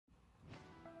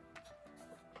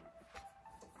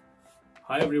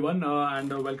Hi everyone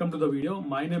and welcome to the video.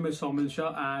 My name is Somil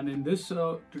Shah, and in this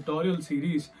tutorial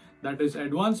series, that is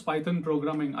advanced Python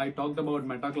programming, I talked about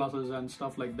metaclasses and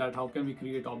stuff like that. How can we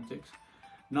create objects?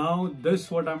 Now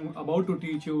this what I'm about to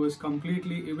teach you is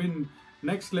completely even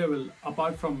next level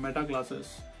apart from metaclasses.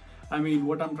 I mean,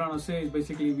 what I'm trying to say is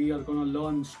basically we are going to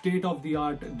learn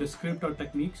state-of-the-art descriptor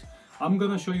techniques. I'm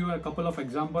going to show you a couple of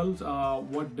examples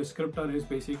what descriptor is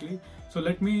basically. So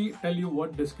let me tell you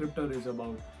what descriptor is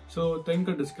about. So think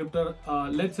a descriptor,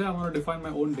 let's say I want to define my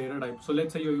own data type. So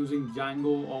let's say you're using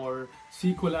Django or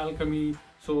SQL Alchemy.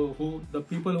 So the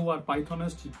people who are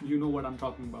Pythonists, you know what I'm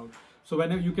talking about. So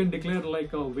whenever you can declare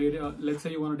like a let's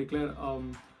say you want to declare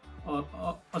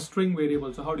a string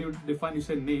variable. So how do you define? You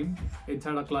say name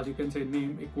inside a class. You can say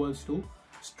name equals to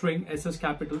string, SS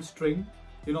capital string,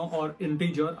 you know, or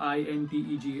integer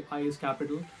INTEG, I is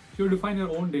capital. So you define your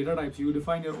own data types. You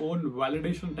define your own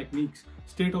validation techniques,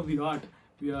 state of the art.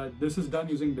 This is done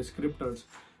using descriptors.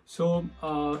 So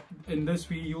in this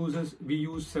we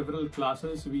use several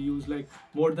classes. We use like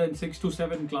more than 6 to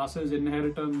 7 classes,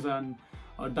 inheritance and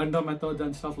dunder methods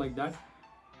and stuff like that.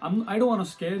 I don't want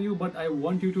to scare you, but I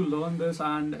want you to learn this,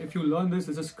 and if you learn this,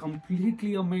 this is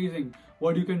completely amazing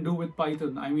what you can do with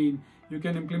Python. I mean, you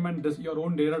can implement your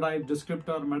own data type,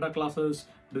 descriptor, metaclasses,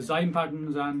 design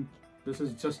patterns, and this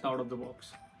is just out of the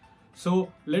box.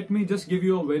 So let me just give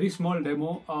you a very small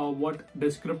demo what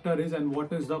descriptor is and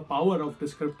what is the power of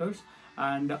descriptors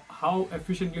and how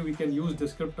efficiently we can use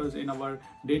descriptors in our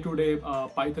day-to-day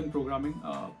Python programming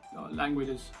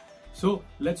languages. So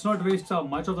let's not waste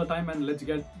much of the time and let's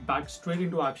get back straight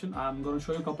into action. I'm going to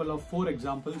show you a couple of 4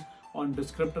 examples on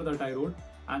descriptor that I wrote,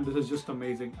 and this is just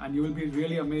amazing, and you will be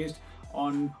really amazed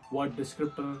on what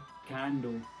descriptor can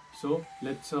do. So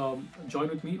let's join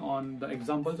with me on the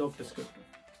examples of descriptor.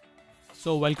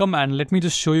 So welcome, and let me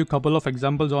just show you a couple of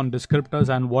examples on descriptors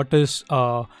and what is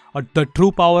the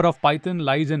true power of Python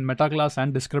lies in metaclass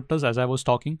and descriptors as I was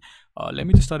talking. Let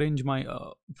me just arrange my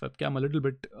webcam a little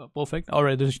bit perfect. All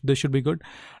right, this should be good.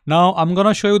 Now I'm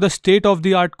gonna show you the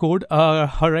state-of-the-art code.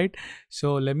 All right,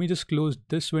 so let me just close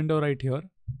this window right here.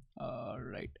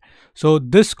 Right, so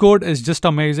this code is just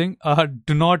amazing.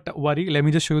 Do not worry. Let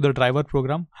me just show you the driver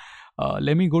program.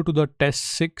 Let me go to the test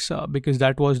 6 because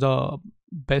that was the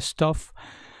best stuff.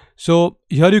 So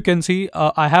here you can see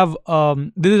I have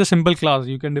this is a simple class.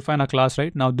 You can define a class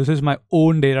right now. This is my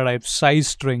own data type, size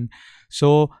string.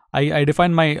 So I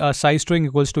define my size string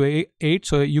equals to 8.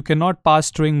 So you cannot pass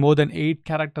string more than 8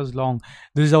 characters long.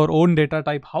 This is our own data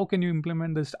type. How can you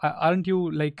implement this? Aren't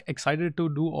you like excited to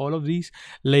do all of these?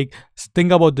 Like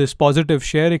think about this: positive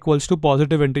share equals to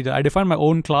positive integer. I define my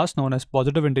own class known as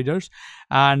positive integers,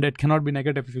 and it cannot be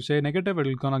negative. If you say negative, it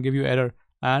will gonna give you error.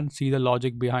 And see the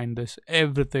logic behind this,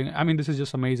 everything. I mean, this is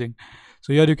just amazing.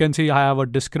 So here you can see I have a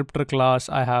descriptor class.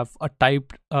 I have a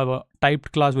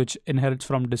typed class which inherits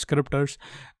from descriptors.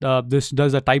 This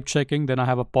does a type checking. Then I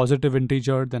have a positive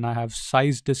integer. Then I have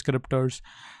size descriptors.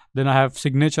 Then I have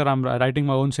signature. I'm writing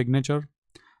my own signature.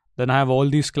 Then I have all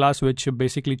these class which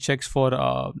basically checks for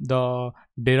the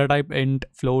data type int,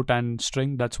 float, and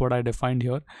string. That's what I defined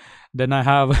here. Then I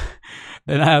have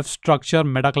then I have structure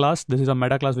metaclass. This is a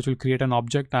metaclass which will create an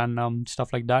object and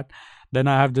stuff like that. Then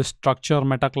I have this structure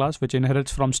metaclass which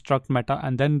inherits from struct meta,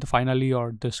 and then finally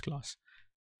your this class.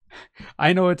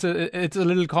 I know it's a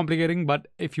little complicating, but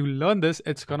if you learn this,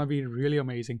 it's gonna be really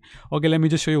amazing. Okay, let me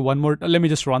just show you one more. Let me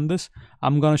just run this.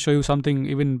 I'm gonna show you something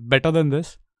even better than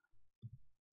this.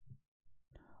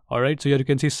 Alright, so here you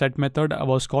can see set method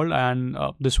was called, and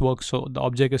this works. So the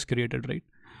object is created, right?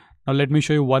 Now let me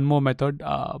show you one more method.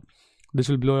 This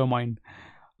will blow your mind.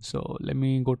 So let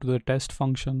me go to the test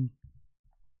function.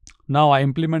 Now I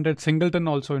implemented singleton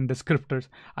also in descriptors.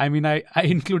 I mean, I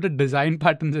included design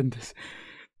patterns in this.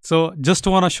 So just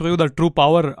want to show you the true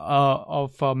power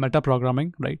of meta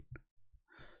programming, right?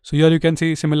 So here you can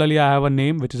see similarly I have a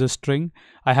name which is a string,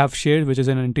 I have shade which is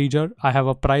an integer, I have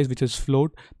a price which is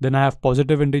float, then I have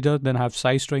positive integer, then I have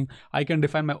size string. I can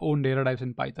define my own data types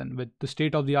in Python with the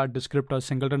state-of-the-art descriptor,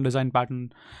 singleton design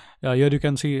pattern. Here you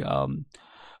can see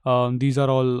these are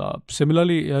all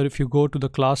similarly here. If you go to the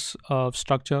class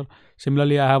structure,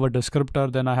 similarly I have a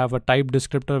descriptor, then I have a type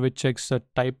descriptor which checks the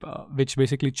type, which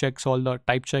basically checks all the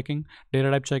type checking, data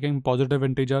type checking, positive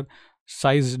integer,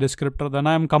 size descriptor. Then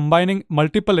I am combining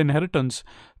multiple inheritance.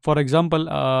 For example,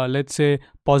 let's say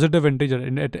positive integer,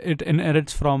 it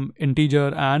inherits from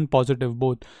integer and positive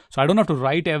both. So I don't have to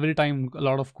write every time a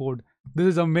lot of code. This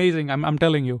is amazing. I'm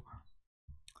telling you.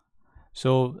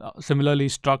 So similarly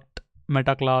struct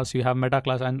meta class, you have meta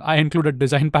class, and I included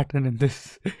design pattern in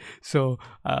this. So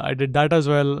I did that as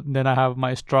well. Then I have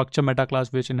my structure meta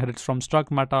class, which inherits from struct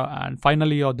meta, and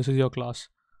finally this is your class.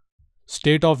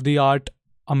 State of the art,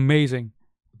 amazing.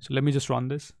 So let me just run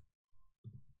this.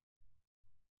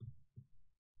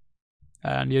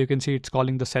 And here you can see it's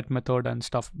calling the set method and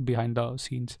stuff behind the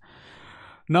scenes.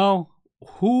 Now,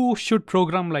 who should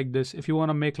program like this? If you want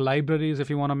to make libraries, if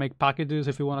you want to make packages,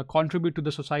 if you want to contribute to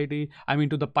the society, I mean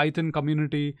to the Python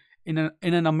community in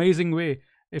an amazing way.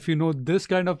 If you know this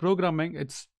kind of programming,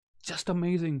 it's just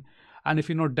amazing. And if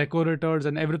you know decorators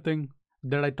and everything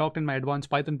that I talked in my advanced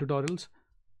Python tutorials,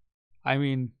 I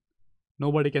mean,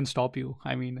 nobody can stop you.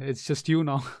 I mean, it's just you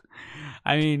now.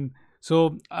 I mean,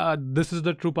 so this is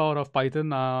the true power of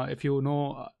Python. If you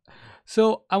know,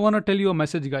 so I want to tell you a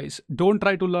message, guys. Don't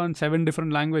try to learn 7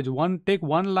 different languages. Take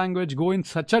one language, go in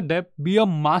such a depth, be a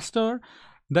master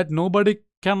that nobody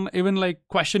can even like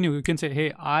question you. You can say,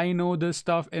 hey, I know this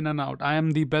stuff in and out. I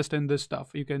am the best in this stuff.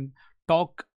 You can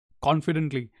talk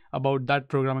confidently about that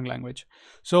programming language.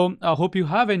 So I hope you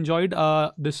have enjoyed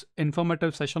this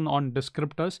informative session on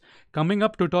descriptors. Coming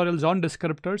up tutorials on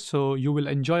descriptors, so you will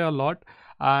enjoy a lot.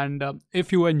 And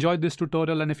if you enjoyed this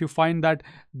tutorial and if you find that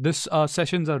this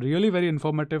sessions are really very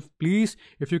informative, please,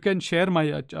 if you can share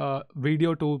my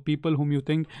video to people whom you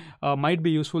think might be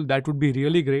useful, that would be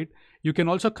really great. You can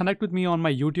also connect with me on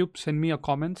my YouTube, send me a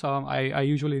comments. I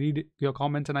usually read your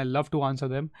comments and I love to answer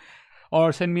them.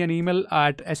 Or send me an email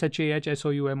at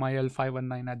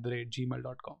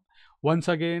shahsoumil519@gmail.com. Once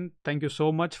again, thank you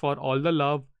so much for all the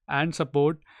love and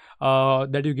support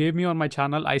that you gave me on my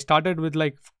channel. I started with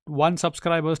like 1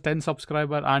 subscribers, 10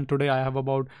 subscriber, and today I have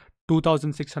about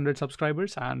 2,600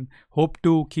 subscribers, and hope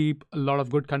to keep a lot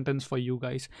of good contents for you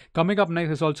guys. Coming up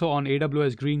next is also on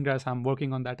AWS Greengrass. I'm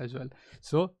working on that as well.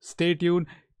 So stay tuned,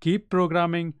 keep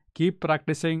programming, keep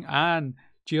practicing, and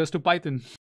cheers to Python.